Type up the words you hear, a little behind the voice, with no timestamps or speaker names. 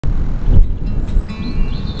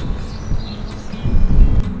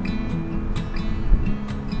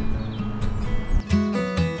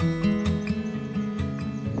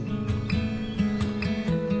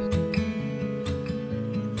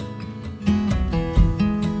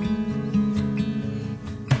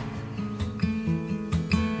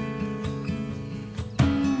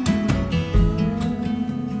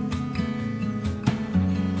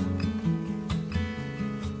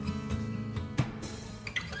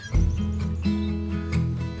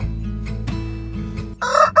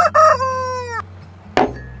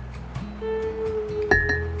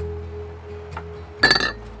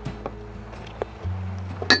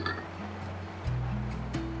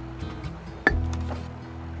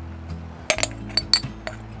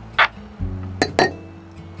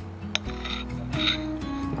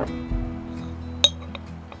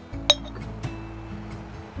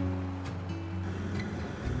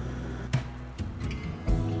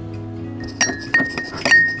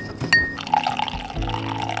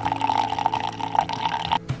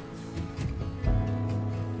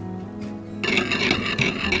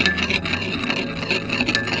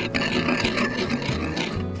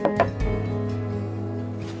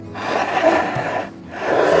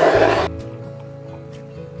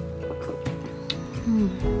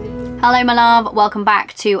Hello my love, welcome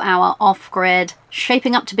back to our off-grid,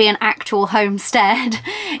 shaping up to be an actual homestead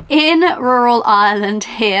in rural Ireland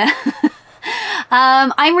here.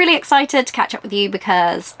 I'm really excited to catch up with you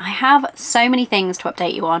because I have so many things to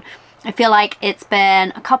update you on. I feel like it's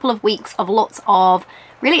been a couple of weeks of lots of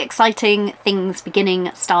really exciting things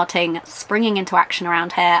starting, springing into action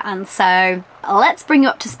around here, and so let's bring you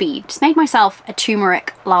up to speed. Just made myself a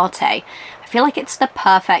turmeric latte. I feel like it's the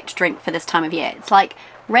perfect drink for this time of year. It's like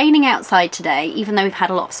raining outside today, even though we've had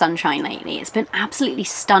a lot of sunshine lately. It's been absolutely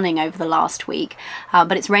stunning over the last week,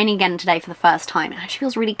 but it's raining again today for the first time. It actually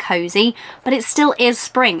feels really cozy, but it still is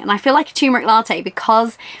spring, and I feel like a turmeric latte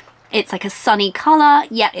because it's like a sunny colour,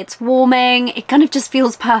 yet it's warming. It kind of just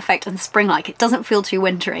feels perfect and spring-like. It doesn't feel too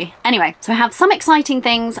wintry. Anyway, so I have some exciting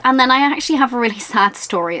things, and then I actually have a really sad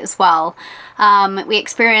story as well. We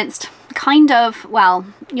experienced kind of, well,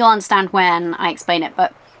 you'll understand when I explain it,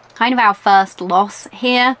 but kind of our first loss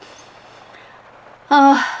here.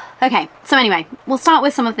 Okay, so anyway, we'll start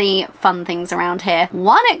with some of the fun things around here.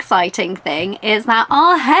 One exciting thing is that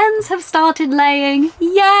our hens have started laying.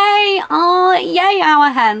 Yay! Oh, yay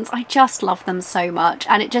our hens. I just love them so much,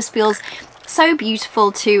 and it just feels so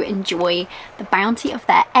beautiful to enjoy the bounty of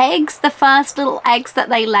their eggs. The first little eggs that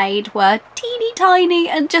they laid were teeny tiny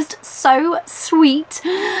and just so sweet.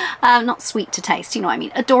 Not sweet to taste, you know what I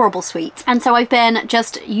mean, adorable sweet. And so I've been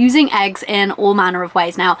just using eggs in all manner of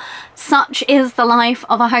ways. Now, such is the life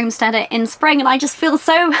of a homesteader in spring, and I just feel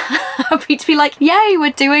so happy to be like, yay,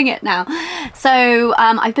 we're doing it now. So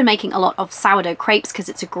I've been making a lot of sourdough crepes because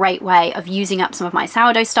it's a great way of using up some of my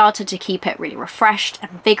sourdough starter to keep it really refreshed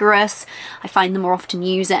and vigorous. I find the more often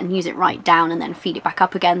use it and use it right down and then feed it back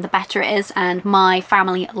up again, the better it is, and my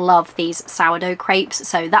family love these sourdough crepes,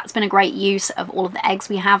 so that's been a great use of all of the eggs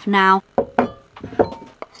we have now.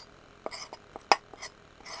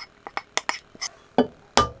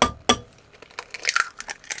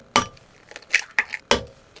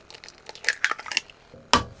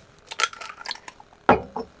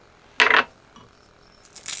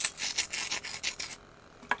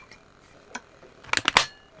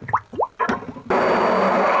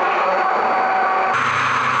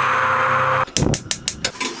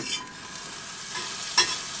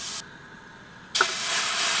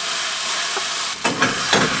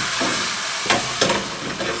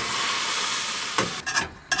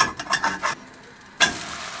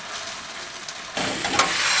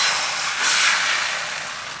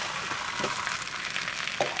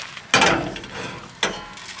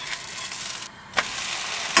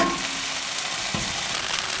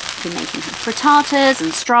 Been making frittatas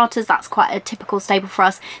and stratas. That's quite a typical staple for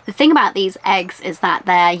us. The thing about these eggs is that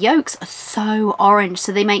their yolks are so orange,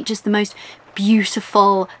 so they make just the most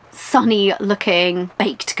beautiful, sunny looking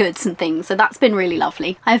baked goods and things, so that's been really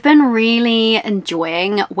lovely. I've been really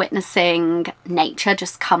enjoying witnessing nature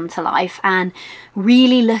just come to life and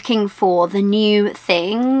really looking for the new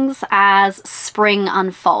things as spring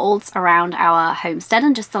unfolds around our homestead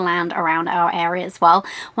and just the land around our area as well.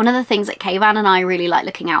 One of the things that Kayvan and I really like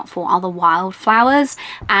looking out for are the wildflowers,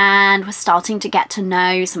 and we're starting to get to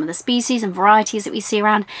know some of the species and varieties that we see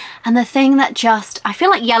around. And the thing that just, I feel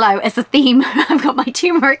like yellow is a theme. I've got my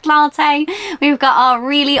turmeric latte, we've got our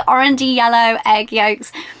really orangey yellow egg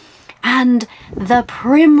yolks, and the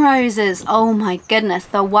primroses. Oh my goodness,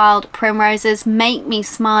 the wild primroses make me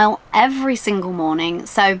smile every single morning.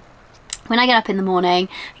 So when I get up in the morning,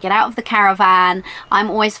 I get out of the caravan, I'm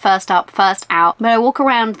always first up, first out, but I walk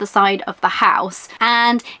around the side of the house,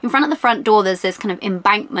 and in front of the front door there's this kind of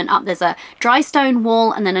embankment up. There's a dry stone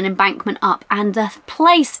wall and then an embankment up, and the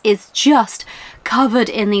place is just covered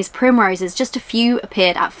in these primroses. Just a few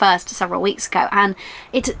appeared at first several weeks ago, and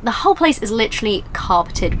the whole place is literally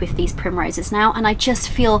carpeted with these primroses now, and I just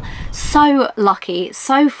feel so lucky,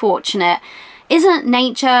 so fortunate. Isn't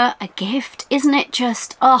nature a gift? Isn't it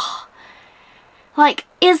just, oh, like,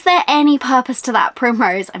 is there any purpose to that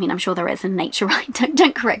primrose? I mean, I'm sure there is in nature, right?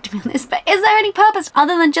 Don't correct me on this, but is there any purpose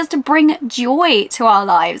other than just to bring joy to our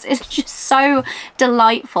lives? It's just so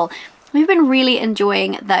delightful. We've been really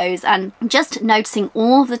enjoying those and just noticing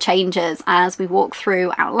all of the changes as we walk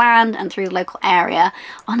through our land and through the local area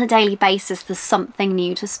on a daily basis. There's something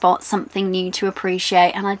new to spot, something new to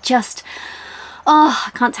appreciate, and I just, oh, I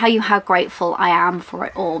can't tell you how grateful I am for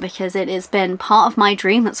it all, because it has been part of my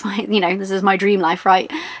dream. That's why, you know, this is my dream life,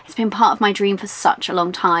 right? It's been part of my dream for such a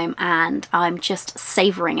long time, and I'm just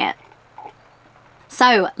savouring it.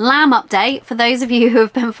 So, lamb update. For those of you who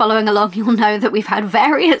have been following along, you'll know that we've had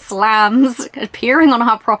various lambs appearing on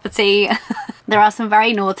our property. There are some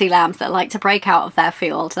very naughty lambs that like to break out of their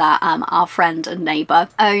field that our friend and neighbour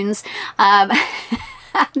owns.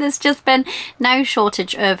 There's just been no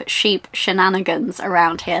shortage of sheep shenanigans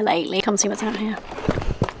around here lately. Come see what's out here.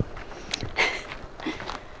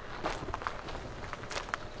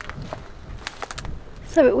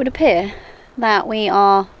 So it would appear that we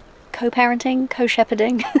are co-parenting,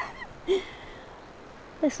 co-shepherding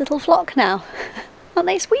this little flock now. Aren't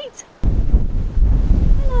they sweet?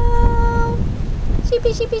 Hello!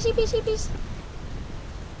 Sheepy, sheepy, sheepy, sheepies.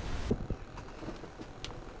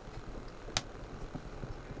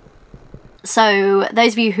 So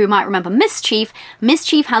those of you who might remember Mischief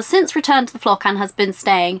has since returned to the flock and has been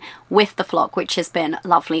staying with the flock, which has been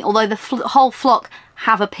lovely, although the whole flock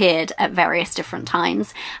have appeared at various different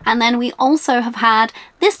times. And then we also have had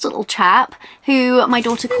this little chap who my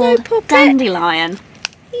daughter called Dandelion.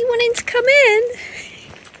 Are you wanting to come in?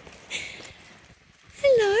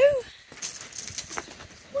 Hello.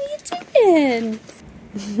 What are you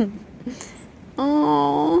doing?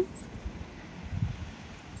 Oh.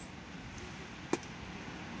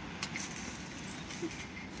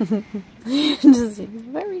 He's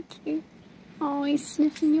very cute. Oh, he's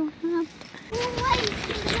sniffing your hand.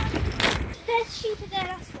 There's sheep in there,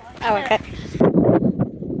 that's why. Oh, okay.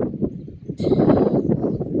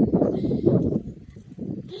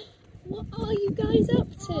 What are you guys up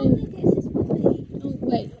to? Oh, look, it's his puppy. Oh,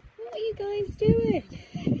 wait. What are you guys doing?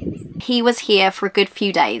 He was here for a good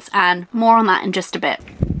few days, and more on that in just a bit.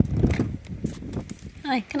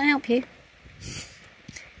 Hi, can I help you?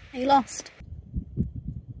 Are you lost?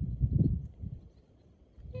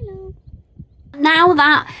 Hello. Now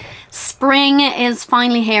that spring is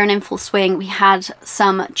finally here and in full swing, we had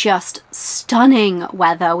some just stunning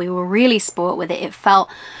weather. We were really spoilt with it. It felt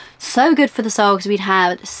so good for the soul because we'd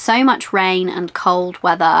had so much rain and cold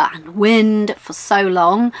weather and wind for so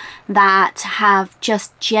long that to have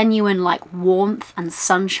just genuine like warmth and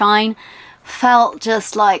sunshine felt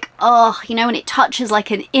just like, oh, you know, when it touches like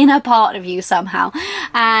an inner part of you somehow.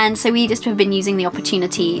 And so we just have been using the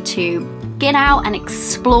opportunity to get out and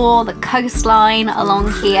explore the coastline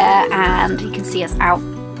along here, and you can see us out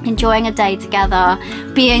enjoying a day together,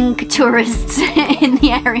 being tourists in the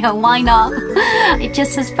area. Why not? It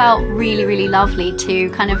just has felt really, really lovely to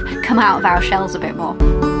kind of come out of our shells a bit more.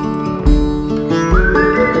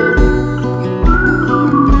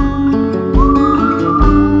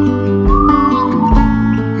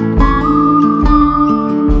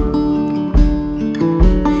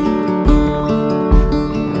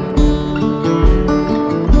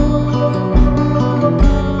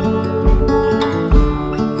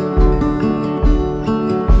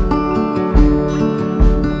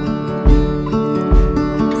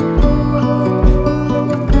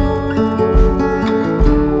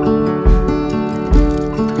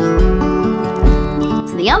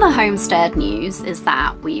 Homestead news is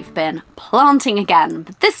that we've been planting again,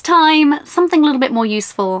 but this time something a little bit more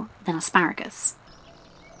useful than asparagus.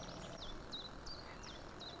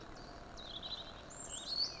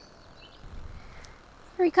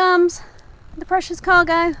 Here he comes, the precious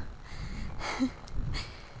cargo.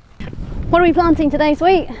 What are we planting today,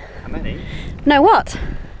 sweet? How many? No, what?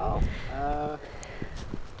 Oh,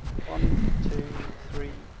 1, 2, 3,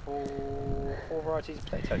 4 varieties of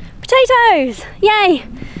potatoes. Potatoes! Yay!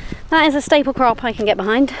 That is a staple crop I can get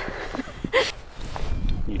behind.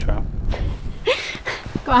 New trowel.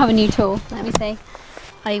 Gotta have a new tool. Let me see.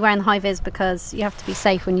 Are you wearing the high vis because you have to be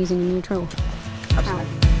safe when using a new tool? Absolutely.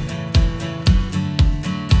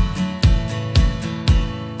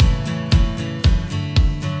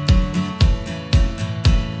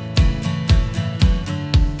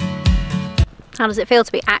 How does it feel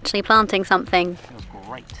to be actually planting something? Feels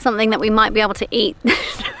great. Something that we might be able to eat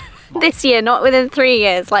this year, not within 3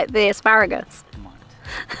 years, like the asparagus.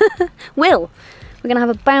 We're gonna have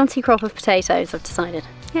a bounty crop of potatoes, I've decided.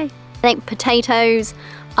 Yay. I think potatoes,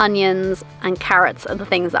 onions and carrots are the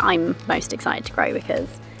things that I'm most excited to grow because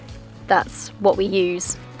that's what we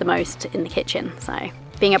use the most in the kitchen. So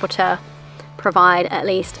being able to provide at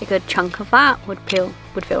least a good chunk of that would feel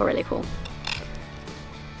really cool.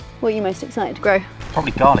 What are you most excited to grow?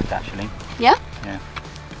 Probably garlic, actually. Yeah? Yeah.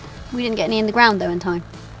 We didn't get any in the ground though in time.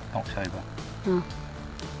 October. Oh.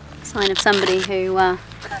 Sign of somebody who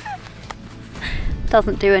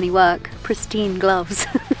doesn't do any work. Pristine gloves.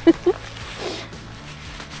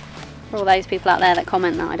 For all those people out there that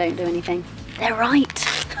comment that I don't do anything, they're right.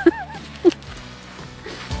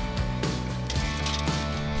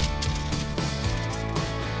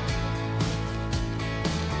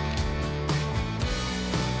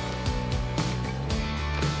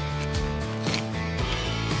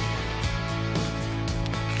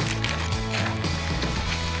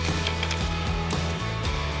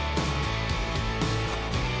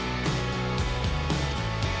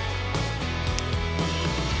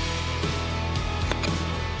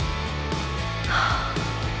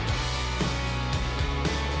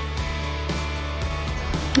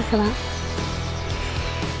 Look at that.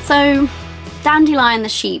 So Dandelion the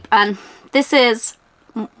sheep, and this is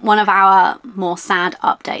one of our more sad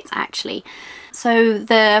updates actually. So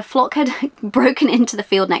the flock had broken into the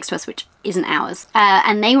field next to us, which isn't ours,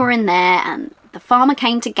 and they were in there, and the farmer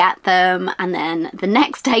came to get them, and then the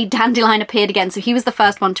next day Dandelion appeared again. So he was the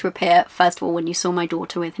first one to appear, first of all, when you saw my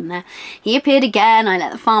daughter with him there. He appeared again, I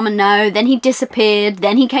let the farmer know, then he disappeared,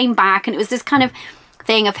 then he came back, and it was this kind of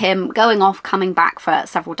thing of him going off, coming back for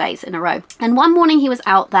several days in a row. And one morning he was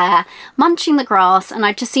out there munching the grass, and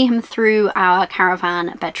I just see him through our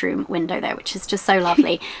caravan bedroom window there, which is just so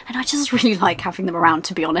lovely. And I just really like having them around,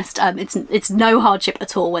 to be honest. It's no hardship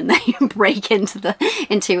at all when they break into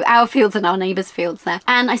our fields and our neighbours' fields there.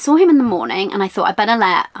 And I saw him in the morning, and I thought I better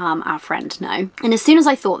let our friend know. And as soon as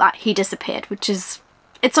I thought that, he disappeared, which is,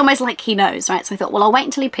 it's almost like he knows, right? So I thought, well, I'll wait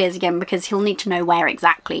until he appears again, because he'll need to know where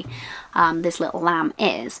exactly this little lamb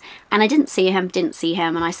is. And I didn't see him.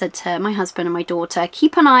 And I said to my husband and my daughter,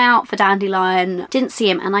 keep an eye out for Dandelion. Didn't see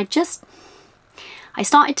him. And I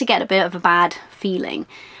started to get a bit of a bad feeling.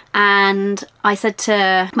 And I said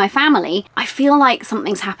to my family, I feel like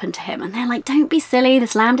something's happened to him. And they're like, don't be silly,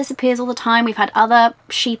 this lamb disappears all the time. We've had other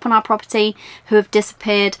sheep on our property who have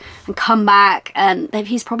disappeared and come back, and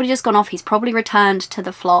he's probably just gone off, he's probably returned to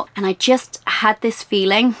the flock. And I just had this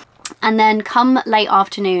feeling. And then come late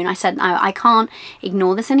afternoon, I said, no, I can't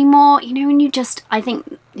ignore this anymore. You know, when you just, I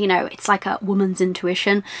think, you know, it's like a woman's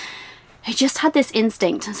intuition. I just had this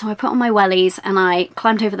instinct, and so I put on my wellies and I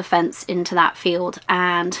climbed over the fence into that field,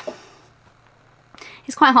 and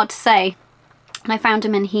it's quite hard to say. And I found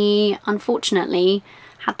him, and he unfortunately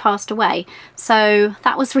had passed away. So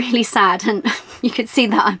that was really sad, and you could see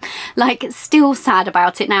that I'm like still sad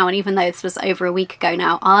about it now. And even though this was over a week ago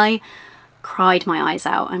now, I cried my eyes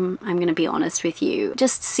out. I'm going to be honest with you.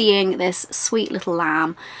 Just seeing this sweet little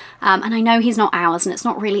lamb, and I know he's not ours, and it's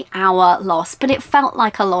not really our loss, but it felt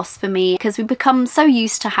like a loss for me, because we've become so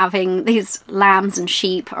used to having these lambs and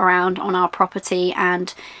sheep around on our property,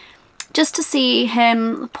 and just to see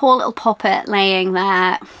him, poor little poppet, laying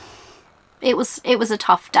there, it was a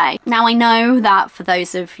tough day. Now I know that for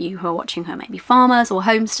those of you who are watching who are maybe farmers or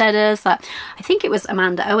homesteaders, that I think it was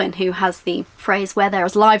Amanda Owen who has the phrase, where there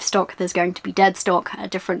is livestock there's going to be dead stock at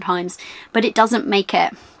different times, but it doesn't make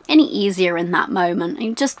it any easier in that moment.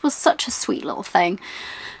 It just was such a sweet little thing.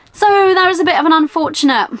 So that was a bit of an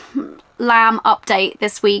unfortunate lamb update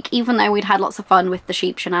this week. Even though we'd had lots of fun with the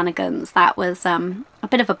sheep shenanigans, that was a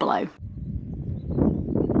bit of a blow.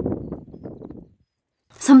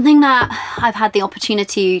 Something that I've had the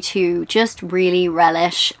opportunity to just really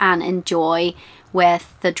relish and enjoy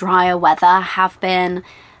with the drier weather have been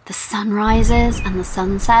the sunrises and the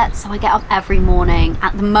sunsets. So I get up every morning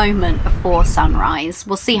at the moment before sunrise.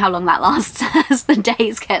 We'll see how long that lasts as the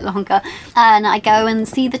days get longer. And I go and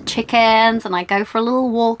see the chickens, and I go for a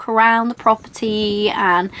little walk around the property,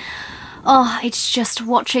 and oh, it's just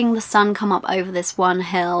watching the sun come up over this one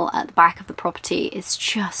hill at the back of the property is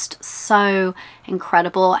just so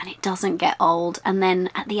incredible, and it doesn't get old. And then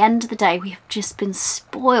at the end of the day, we've just been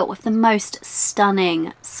spoiled with the most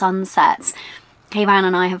stunning sunsets. Kayvan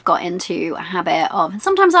and I have got into a habit of, and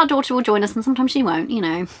sometimes our daughter will join us and sometimes she won't, you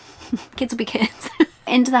know, kids will be kids.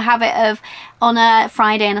 Into the habit of, on a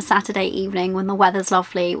Friday and a Saturday evening when the weather's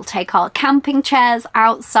lovely, we'll take our camping chairs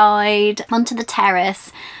outside onto the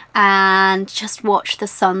terrace and just watch the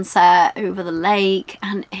sunset over the lake,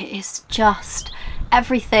 and it is just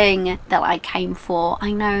everything that I came for.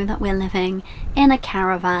 I know that we're living in a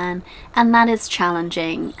caravan, and that is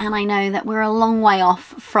challenging, and I know that we're a long way off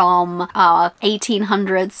from our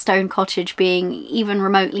 1800s stone cottage being even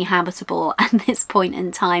remotely habitable at this point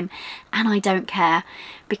in time, and I don't care,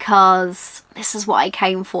 because this is what I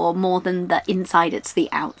came for more than the inside, it's the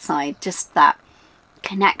outside. Just that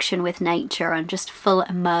connection with nature and just full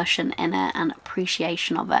immersion in it and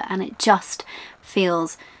appreciation of it, and it just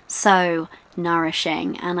feels so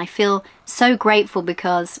nourishing. And I feel so grateful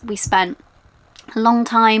because we spent a long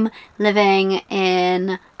time living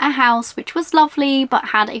in a house which was lovely but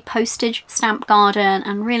had a postage stamp garden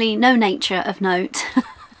and really no nature of note.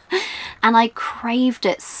 And I craved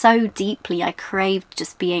it so deeply. I craved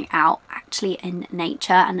just being out actually in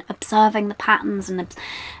nature and observing the patterns and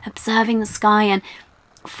observing the sky. And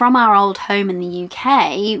from our old home in the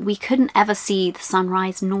UK, we couldn't ever see the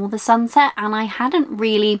sunrise nor the sunset, and I hadn't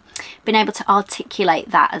really been able to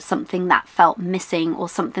articulate that as something that felt missing or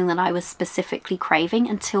something that I was specifically craving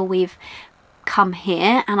until we've come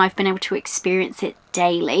here and I've been able to experience it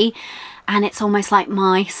daily. And it's almost like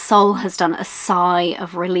my soul has done a sigh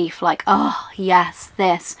of relief, like, oh yes,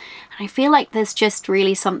 this. And I feel like there's just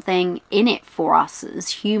really something in it for us as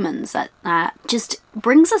humans that just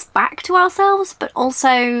brings us back to ourselves, but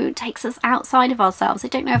also takes us outside of ourselves. I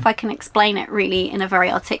don't know if I can explain it really in a very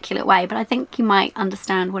articulate way, but I think you might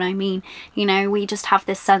understand what I mean. You know, we just have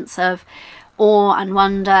this sense of awe and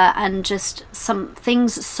wonder and just some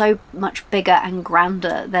things so much bigger and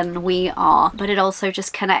grander than we are, but it also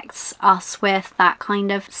just connects us with that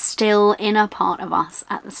kind of still inner part of us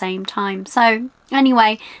at the same time. So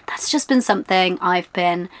anyway, that's just been something I've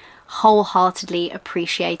been wholeheartedly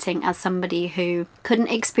appreciating as somebody who couldn't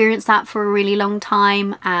experience that for a really long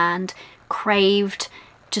time and craved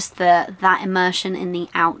just that immersion in the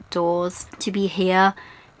outdoors. To be here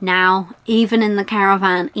now, even in the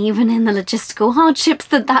caravan, even in the logistical hardships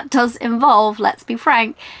that does involve, let's be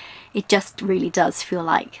frank, it just really does feel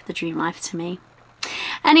like the dream life to me.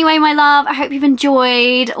 Anyway, my love, I hope you've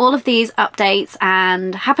enjoyed all of these updates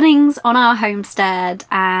and happenings on our homestead,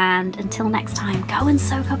 and until next time, go and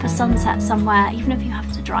soak up a sunset somewhere, even if you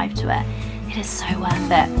have to drive to it. It is so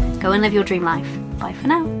worth it. Go and live your dream life. Bye for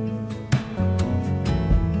now.